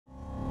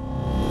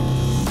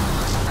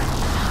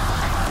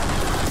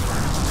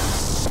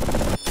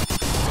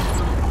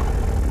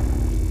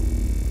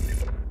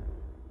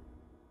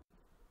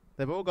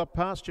They've all got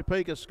past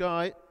Topeka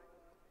Sky,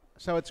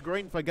 so it's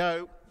green for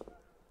go.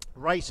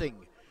 Racing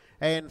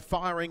and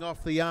firing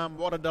off the arm.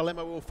 What a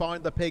Dilemma will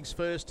find the pegs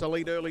first to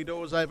lead early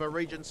doors over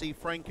Regency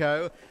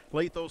Franco.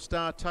 Lethal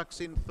Star tucks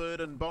in third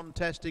and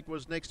Bontastic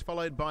was next,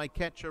 followed by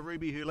Catch a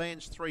Ruby, who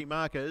lands 3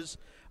 markers.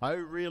 Oh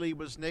Really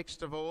was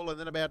next of all, and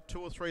then about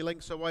 2 or 3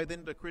 lengths away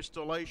then to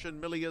Crystal Ocean,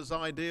 Millia's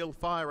Ideal,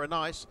 Fire and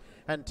Ice,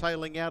 and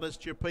tailing out is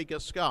Topeka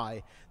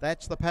Sky.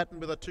 That's the pattern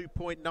with a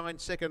 2.9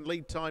 second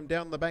lead time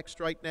down the back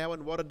straight now,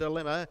 and What a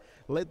Dilemma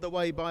led the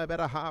way by about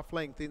a half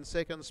length. In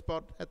second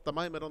spot at the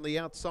moment on the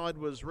outside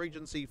was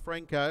Regency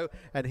Franco,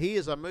 and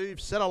here's a move.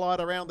 Satellite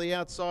around the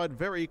outside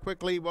very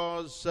quickly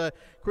was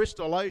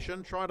Crystal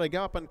Ocean, trying to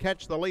go up and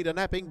catch the leader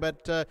napping,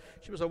 but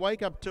she was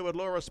awake up to it,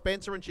 Laura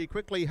Spencer, and she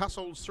quickly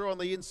hustles through on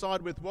the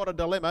inside with What a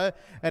Dilemma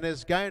and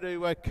is going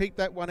to keep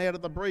that one out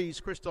of the breeze.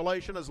 Crystal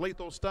Ocean as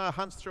Lethal Star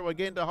hunts through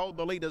again to hold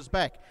the leaders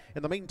back.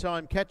 In the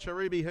meantime, Catch a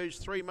Ruby, whose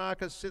 3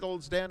 markers,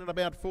 settles down in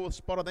about 4th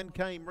spot, and then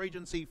came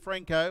Regency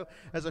Franco.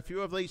 As a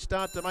few of these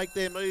start to make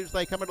their moves,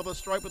 they come into the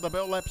straight with the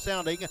bell lap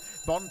sounding.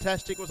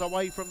 Bontastic was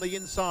away from the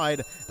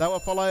inside. They were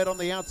followed on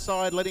the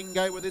outside, letting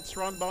go with its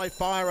run by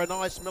Fire and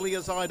Ice,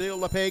 Millia's Ideal,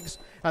 the pegs,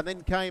 and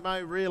then came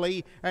Oh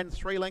Really, and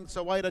 3 lengths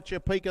away to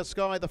Topeka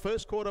Sky. The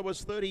first quarter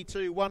was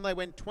 32-1. They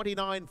went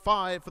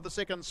 29-5 for the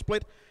second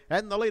split,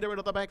 and the leader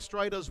into the back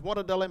straight is What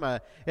a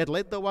Dilemma. It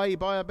led the way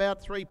by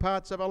about 3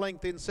 parts of a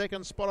length. In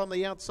second spot on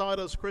the outside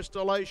is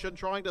Crystal Ocean,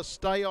 trying to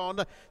stay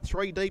on.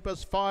 3 deep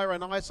as Fire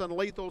and Ice, and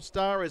Lethal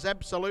Star is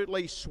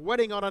absolutely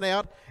sweating on and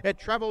out. It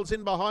travels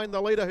in behind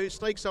the leader, who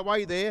sneaks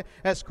away there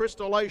as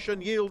Crystal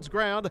Ocean yields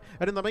ground,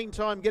 and in the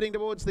meantime getting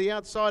towards the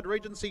outside,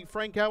 Regency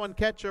Franco and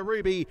Catch a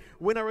Ruby.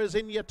 Winner is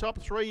in your top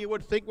 3, you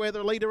would think, where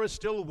the leader is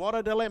still What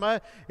a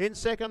Dilemma. In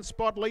second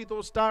spot,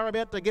 Lethal Star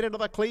about to get into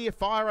the clear.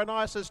 Fire and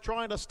Ice is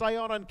trying to stay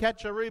on, and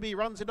Catch a Ruby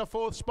runs into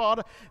 4th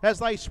spot as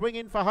they swing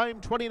in for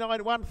home.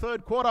 29-1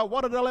 third quarter.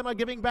 What a Dilemma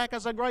giving back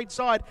as a great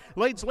side.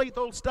 Leads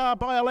Lethal Star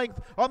by a length.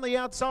 On the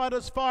outside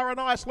is Fire and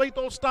Ice.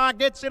 Lethal Star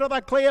gets into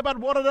the clear, but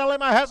What a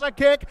Dilemma has a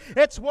kick.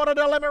 It's What a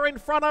Dilemma in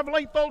front of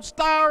Lethal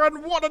Star,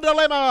 and What a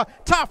Dilemma.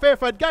 Tough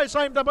effort. Goes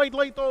home to beat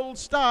Lethal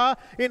Star.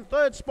 In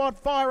third spot,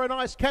 Fire and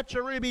Ice, Catch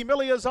a Ruby,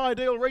 Millia's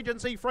Ideal,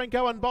 Regency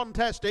Franco and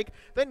Bontastic.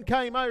 Then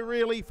came Oh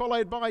Really,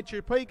 followed by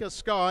Topeka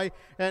Sky,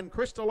 and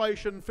Crystal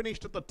Ocean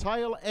finished at the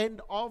tail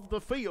end of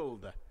the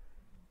field.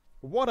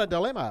 What a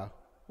Dilemma.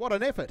 What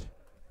an effort.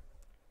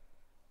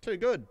 Too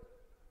good.